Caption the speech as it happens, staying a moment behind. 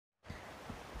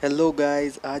Hello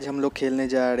guys, आज हम लोग खेलने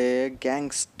जा रहे हैं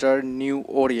गैंगस्टर न्यू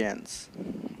ओरियंस।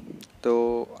 तो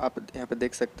आप यहाँ पे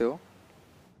देख सकते हो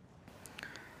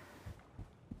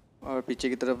और पीछे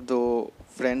की तरफ दो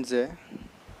फ्रेंड्स है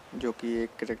जो कि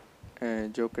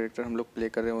जो करेक्टर हम लोग प्ले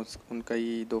कर रहे हैं उनका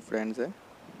ही दो फ्रेंड्स है।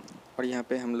 और यहाँ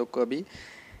पे हम लोग को अभी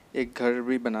एक घर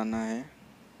भी बनाना है।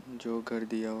 जो घर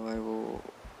दिया हुआ है वो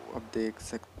आप देख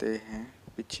सकते हैं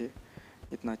पीछे,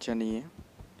 इतना अच्छा नहीं है।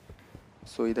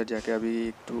 सो इधर जाके अभी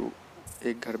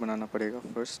एक घर बनाना पड़ेगा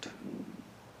फर्स्ट।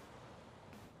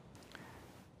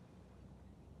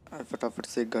 फटाफट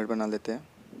से एक घर बना लेते हैं।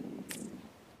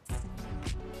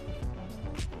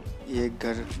 ये एक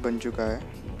घर बन चुका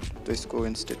है तो इसको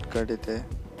इंस्टेंट कर देते हैं।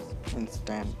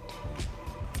 इंस्टेंट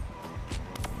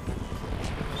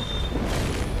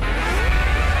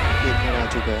ये घर आ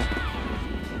चुका है।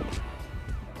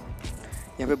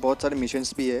 यहाँ पे बहुत सारे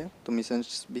मिशंस भी है तो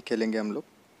मिशंस भी खेलेंगे हम लोग।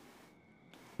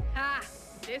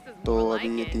 तो अभी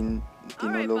ये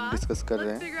तीनों लोग डिस्कस कर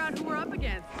रहे हैं।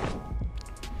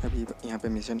 अभी यहाँ पे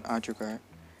मिशन आ चुका है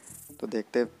तो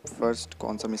देखते हैं फर्स्ट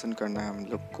कौन सा मिशन करना है हम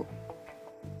लोग को।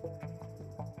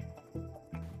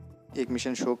 एक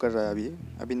मिशन शो कर रहा है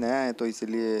अभी नया है तो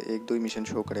इसीलिए एक दो ही मिशन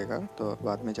शो करेगा, तो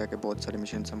बाद में जाके बहुत सारे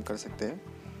मिशन हम कर सकते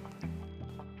हैं।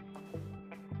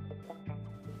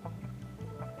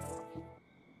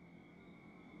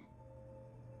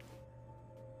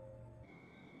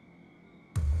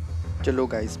 चलो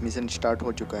गाइस, मिशन स्टार्ट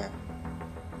हो चुका है।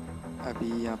 अभी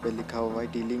यहाँ पे लिखा हुआ है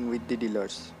डीलिंग विद द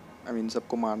डीलर्स। अब इन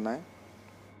सबको मारना है,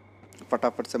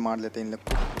 फटाफट से मार लेते हैं इन लोग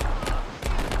को।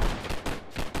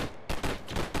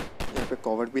 यहाँ पे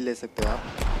कवर भी ले सकते हैं आप,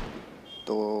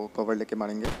 तो कवर लेके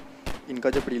मारेंगे। इनका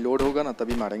जब रिलोड होगा ना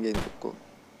तभी मारेंगे इन सबको।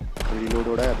 रिलोड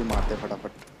हो रहा है, अभी मारते हैं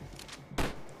फटाफट।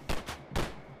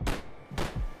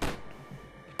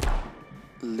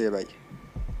 ले भाई,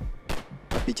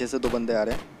 अब पीछे से दो बंदे आ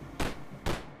रहे हैं।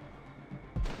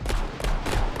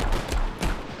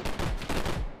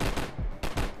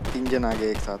 तीन जन आ गए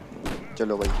एक साथ।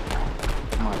 चलो भाई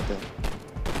मारते हैं।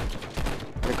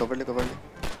 अरे कवर ले मार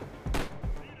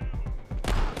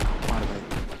भाई।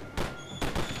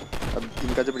 अब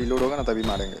इनका जब रिलोड होगा ना तभी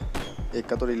मारेंगे। एक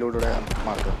का तो रिलोड हो रहा है,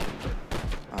 मार दो।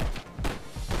 हाँ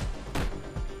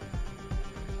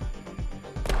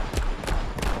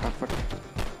फटाफट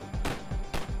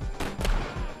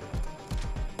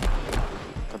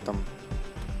खत्म।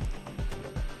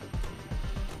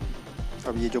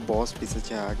 अब ये जो बॉस पीछे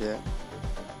से आ गया है,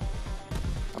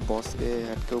 अब बॉस के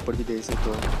हेड के ऊपर भी देख सकते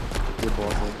हो ये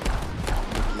बॉस है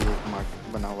जो कि एक मार्क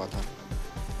बना हुआ था।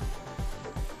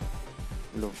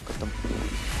 लो खत्म।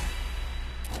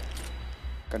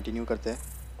 कंटिन्यू करते हैं।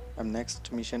 अब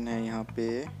नेक्स्ट मिशन है यहाँ पे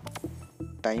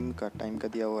टाइम का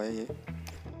दिया हुआ है ये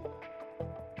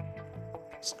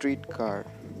स्ट्रीट कार।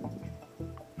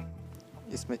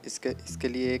 इसमें इसके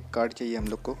लिए एक कार्ड चाहिए हम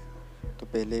लोग को, तो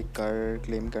पहले एक कार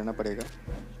क्लेम करना पड़ेगा।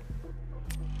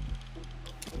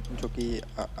 जो कि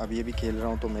अभी खेल रहा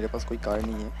हूँ तो मेरे पास कोई कार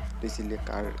नहीं है, तो इसीलिए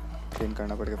कार क्लेम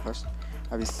करना पड़ेगा फर्स्ट।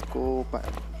 अब इसको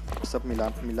सब मिला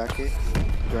के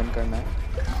ज्वाइन करना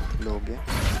है। लो हो गया,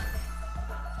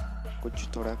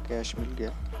 कुछ थोड़ा कैश मिल गया।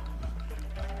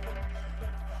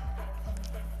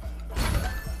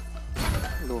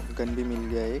 लो गन भी मिल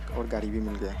गया एक और गाड़ी भी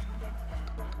मिल गया,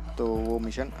 तो वो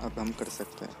मिशन अब हम कर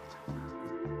सकते हैं।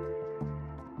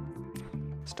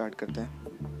 स्टार्ट करते हैं।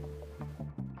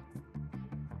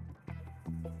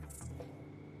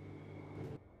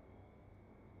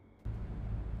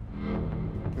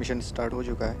 मिशन स्टार्ट हो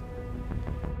चुका है।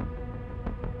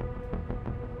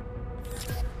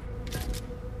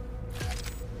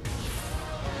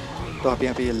 तो आप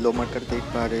यहाँ पे येलो मार्कर देख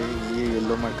पा रहे हैं, ये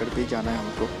येलो मार्कर पे जाना है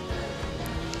हमको।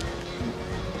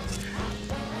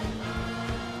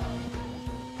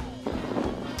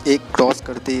 एक क्रॉस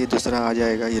करते ही दूसरा आ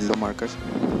जाएगा येलो मार्कर,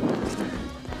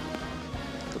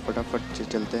 तो फटाफट से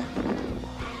चलते हैं।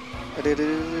 अरे अरे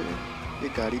ये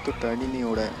गाड़ी तो टर्न ही नहीं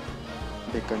हो रहा है,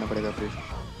 ब्रेक करना पड़ेगा फिर।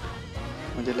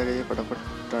 मुझे लगा ये फटाफट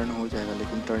टर्न हो जाएगा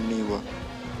लेकिन टर्न नहीं हुआ।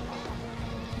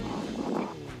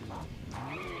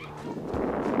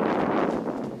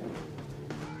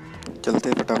 चलते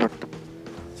हैं फटाफट।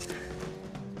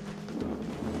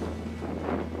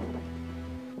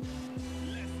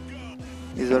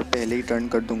 इस बार पहले ही टर्न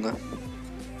कर दूंगा।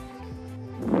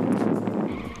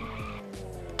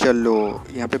 चलो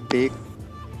यहाँ पे ब्रेक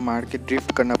मार के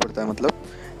ड्रिफ्ट करना पड़ता है, मतलब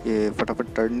ये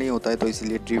फटाफट टर्न नहीं होता है तो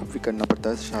इसलिए ड्रिफ्ट भी करना पड़ता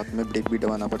है, साथ में ब्रेक भी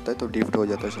दबाना पड़ता है, तो ड्रिफ्ट हो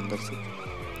जाता है सुंदर से।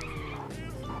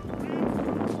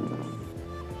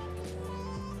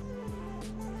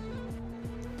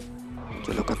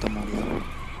 चलो खत्म हो गया,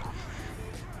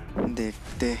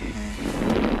 देखते हैं।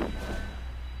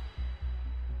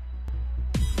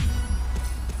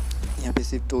 यहाँ पे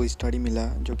सिर्फ 2 स्टार ही मिला,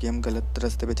 जो कि हम गलत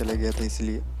रास्ते पे चले गए थे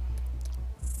इसलिए।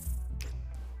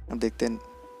 अब देखते हैं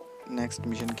नेक्स्ट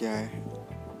मिशन क्या है।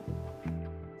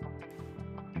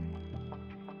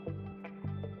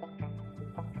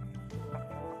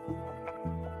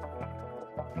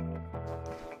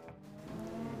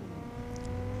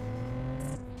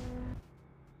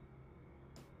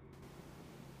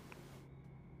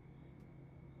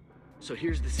 So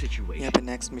here's the situation. यहाँ पे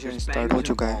नेक्स्ट मिशन There's स्टार्ट हो bangers and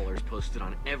चुका है। ballers posted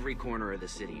on every corner of the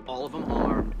city. All of them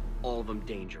armed, all of them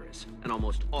dangerous, and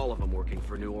almost all of them working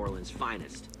for New Orleans'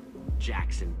 finest,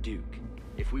 Jackson Duke.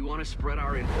 If we want to spread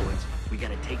our influence, we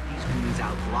gotta take these goons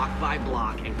out block by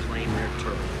block and claim their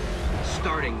turf.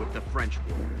 Starting with the French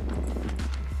Quarter.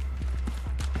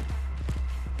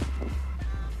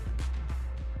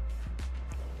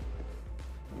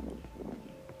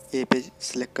 ए पे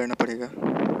select करना पड़ेगा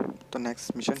तो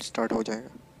next mission start हो जाएगा।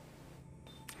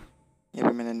 यहाँ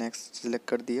पे मैंने next select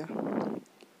कर दिया।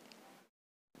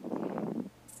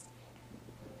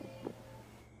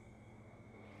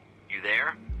 You there?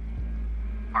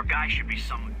 Our guy should be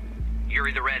some.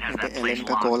 Yuri the Red has यहाँ that पे place एलन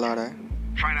का कॉल आ locked. रहा है,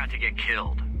 Try not to get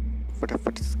killed.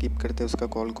 फटाफट स्किप करते हैं उसका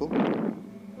कॉल को।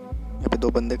 यहाँ पे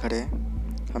 2 बंदे खड़े हैं,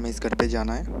 हमें इस घर पे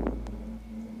जाना है,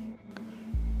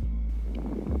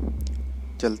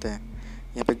 चलते हैं।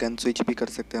 यहाँ पे गन स्विच भी कर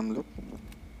सकते हैं हम लोग।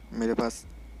 मेरे पास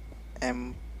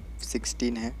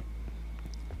M16 है।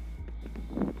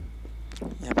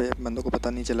 यहाँ पे बंदों को पता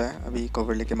नहीं चला है, अभी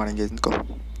कवर लेके मारेंगे इनको।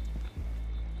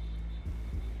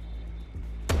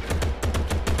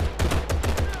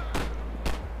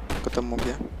 खत्म हो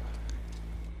गया,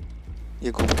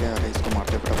 ये घूम के आ रहा है, इसको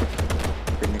मारते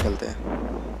फटाफट, फिर निकलते हैं।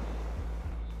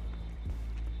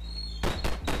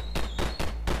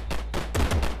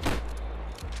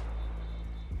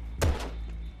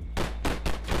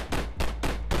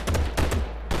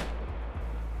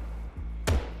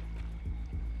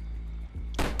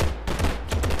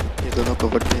 ये दोनों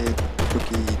कवर पे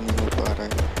क्योंकि नहीं हो पा रहा है,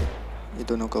 ये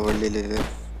दोनों कवर ले ले रहे,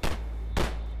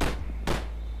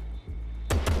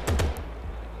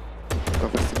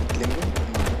 कवर से निकलेंगे,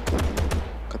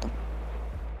 खत्म।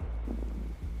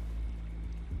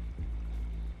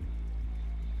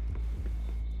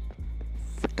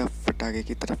 फटाफट आगे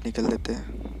की तरफ निकल देते हैं।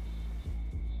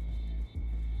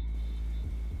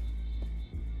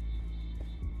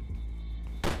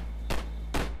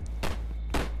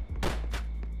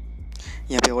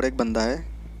 यहाँ पे और एक बंदा है,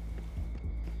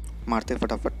 मारते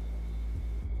फटाफट।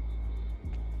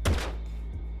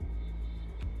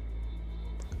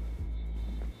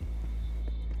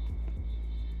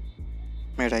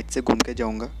 मैं राइट से घूम के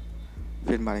जाऊंगा,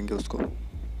 फिर मारेंगे उसको।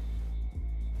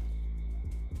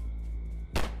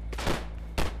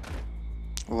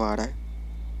 वो आ रहा है,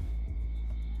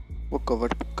 वो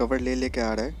कवर ले लेके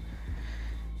आ रहा है।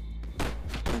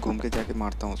 मैं घूम के जाके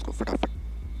मारता हूँ उसको फटाफट।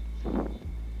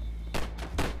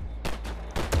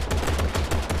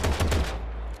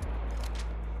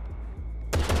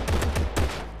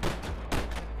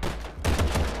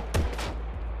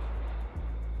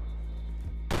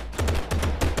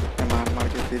 मार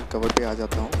के फिर कवर पे आ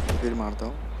जाता हूँ, फिर मारता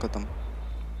हूँ, ख़त्म।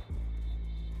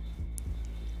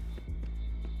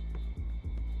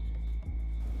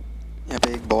 यहाँ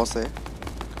पे एक बॉस है,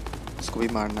 इसको भी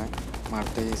मारना है,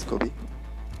 मारते हैं इसको भी,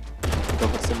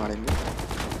 कवर से मारेंगे।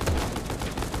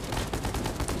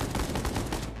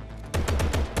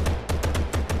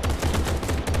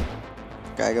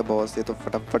 क्या का बॉस, ये तो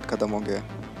फटाफट ख़त्म हो गया।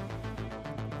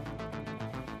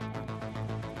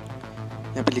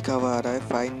 यहाँ पे लिखा हुआ आ रहा है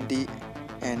find the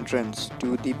entrance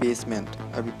to the basement.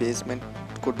 अभी बेसमेंट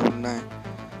को ढूंढना है,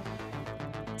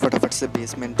 फटाफट से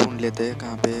बेसमेंट ढूंढ लेते हैं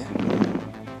कहाँ पे है।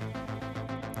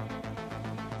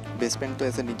 बेसमेंट तो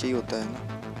ऐसे नीचे ही होता है ना,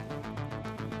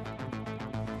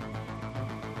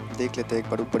 देख लेते हैं एक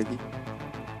बार ऊपर भी।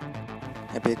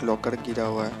 यहाँ पे एक लॉकर गिरा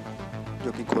हुआ है,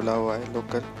 जो कि खोला हुआ है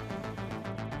लॉकर,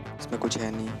 इसमें कुछ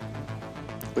है नहीं,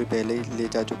 कोई पहले ही ले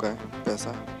जा चुका है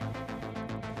पैसा।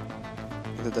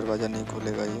 ये दरवाज़ा नहीं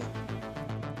खोलेगा ये,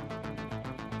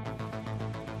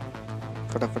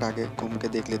 फटाफट आगे घूम के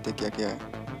देख लेते क्या क्या है।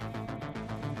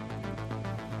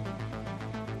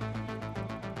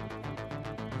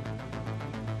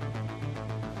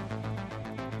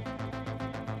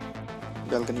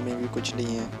 बालकनी में भी कुछ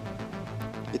नहीं है,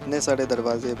 इतने सारे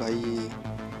दरवाजे भाई,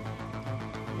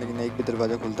 लेकिन एक भी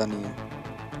दरवाज़ा खुलता नहीं है।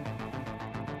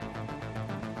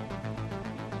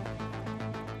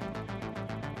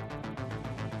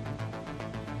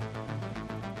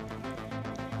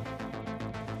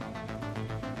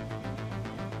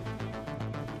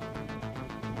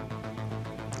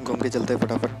 घूम के चलते हैं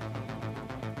फटाफट,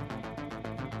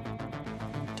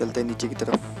 चलते हैं नीचे की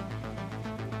तरफ।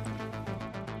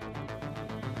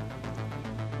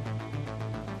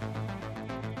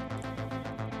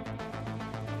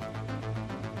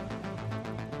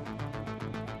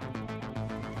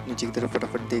 पीछे की तरफ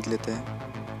फटाफट देख लेते हैं।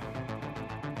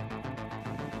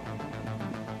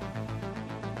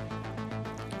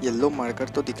 येलो मार्कर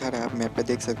तो दिखा रहा है, आप मैप पे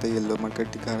देख सकते हैं येलो मार्कर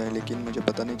दिखा रहा है, लेकिन मुझे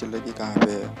पता नहीं चल रहा कि कहाँ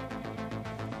पे है।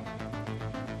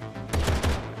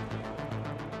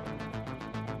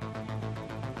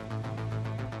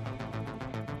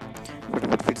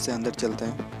 फटाफट फिर से अंदर चलते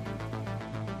हैं।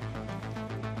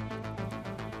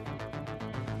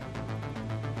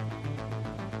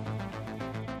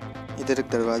 इधर एक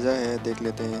दरवाज़ा है, देख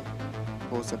लेते हैं,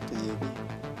 हो सकता है ये भी।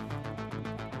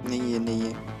 नहीं, ये नहीं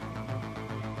है।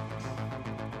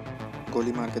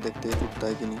 गोली मार के देखते हैं टूटता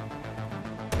है कि नहीं।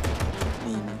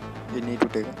 नहीं, ये नहीं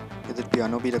टूटेगा। इधर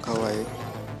पियानो भी रखा हुआ है।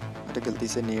 अरे गलती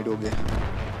से नेड हो गया,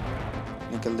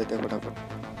 निकल देते हैं फटाफट।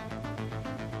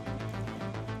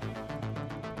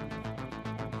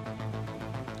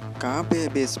 कहाँ पे है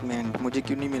बेसमेंट? मुझे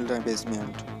क्यों नहीं मिल रहा है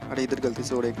बेसमेंट? अरे इधर गलती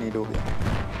से और एक नेड हो गया।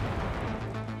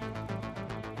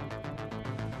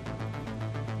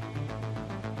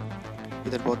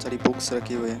 इधर बहुत सारी बुक्स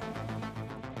रखी हुई हैं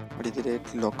और इधर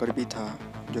एक लॉकर भी था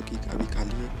जो कि अभी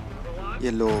खाली है।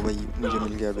 ये लो भाई, मुझे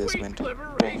मिल गया बेसमेंट।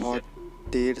 बहुत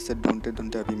देर से ढूंढते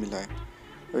ढूंढते अभी मिला है।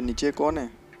 और नीचे कौन है?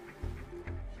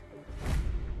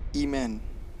 ई-मैन।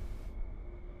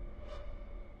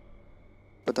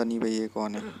 पता नहीं भाई ये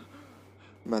कौन है,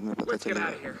 बाद में पता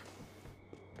चलेगा।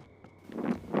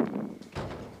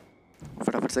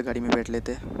 फटाफट से गाड़ी में बैठ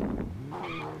लेते।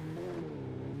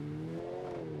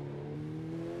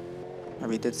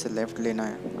 अभी इधर से लेफ्ट लेना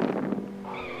है।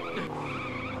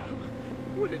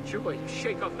 What a joy to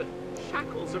shake off the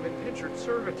shackles of indentured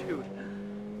servitude.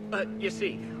 You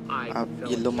see, आप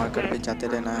येलो मार्कर पे जाते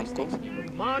रहना है आपको।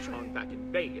 mahjong back in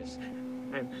Vegas,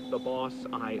 and the boss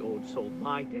I owed sold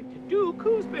my debt to Duke,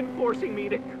 who's been forcing me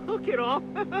to cook it off.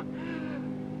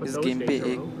 इस game पे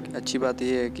एक अच्छी बात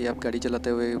ये है कि आप गाड़ी चलाते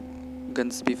हुए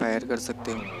गन्स भी फायर कर सकते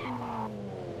हो।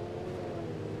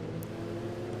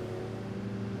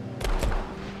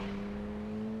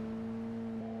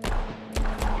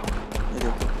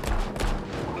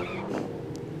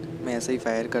 मैं ऐसे ही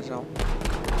फायर कर रहा हूँ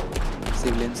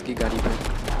सिविलियंस की गाड़ी पे।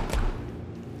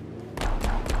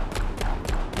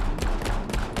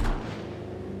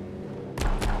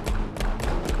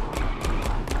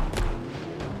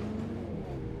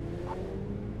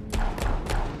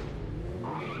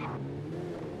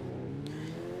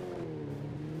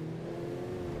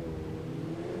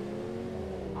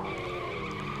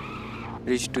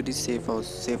 Reach to the safe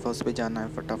house पे जाना है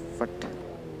फटाफट।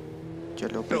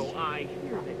 चलो भाई,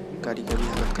 गाड़ी का भी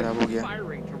हालत खराब हो गया।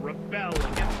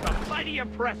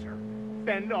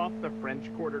 Fend off the French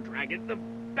Quarter Dragon, the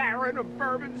Baron of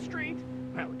Bourbon Street.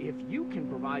 Well, if you can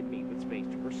provide me with space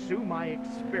to pursue my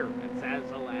experiments as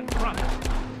a land prophet,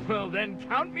 well then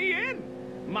count me in.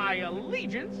 My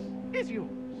allegiance is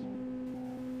yours.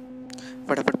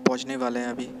 फटाफट पहुंचने वाले हैं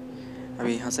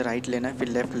अभी यहाँ से right लेना है, फिर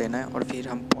लेफ्ट लेना है और फिर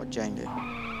हम पहुंच जाएंगे।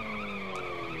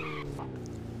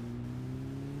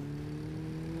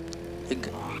 एक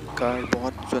कार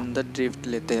बहुत सुंदर ड्रिफ्ट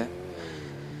लेते हैं।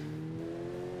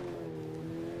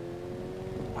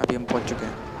 अभी हम पहुंच चुके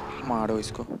हैं। मारो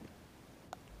इसको। तो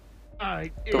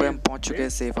हम पहुंच चुके हैं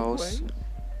safe house.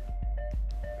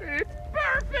 It's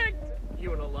perfect. You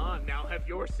and Alon now have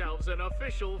yourselves an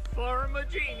official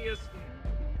pharma-genius.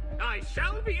 I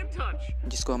shall be in touch.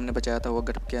 जिसको हमने बचाया था वो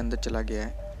घर के अंदर चला गया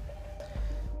है।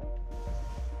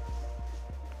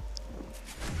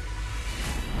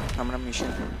 हमारा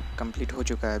मिशन कंप्लीट हो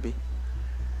चुका है अभी।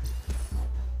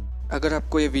 अगर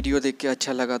आपको ये वीडियो देख के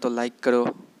अच्छा लगा तो लाइक करो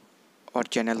और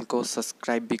चैनल को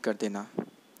सब्सक्राइब भी कर देना।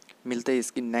 मिलते हैं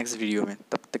इसकी नेक्स्ट वीडियो में,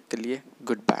 तब तक के लिए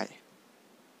गुड बाय।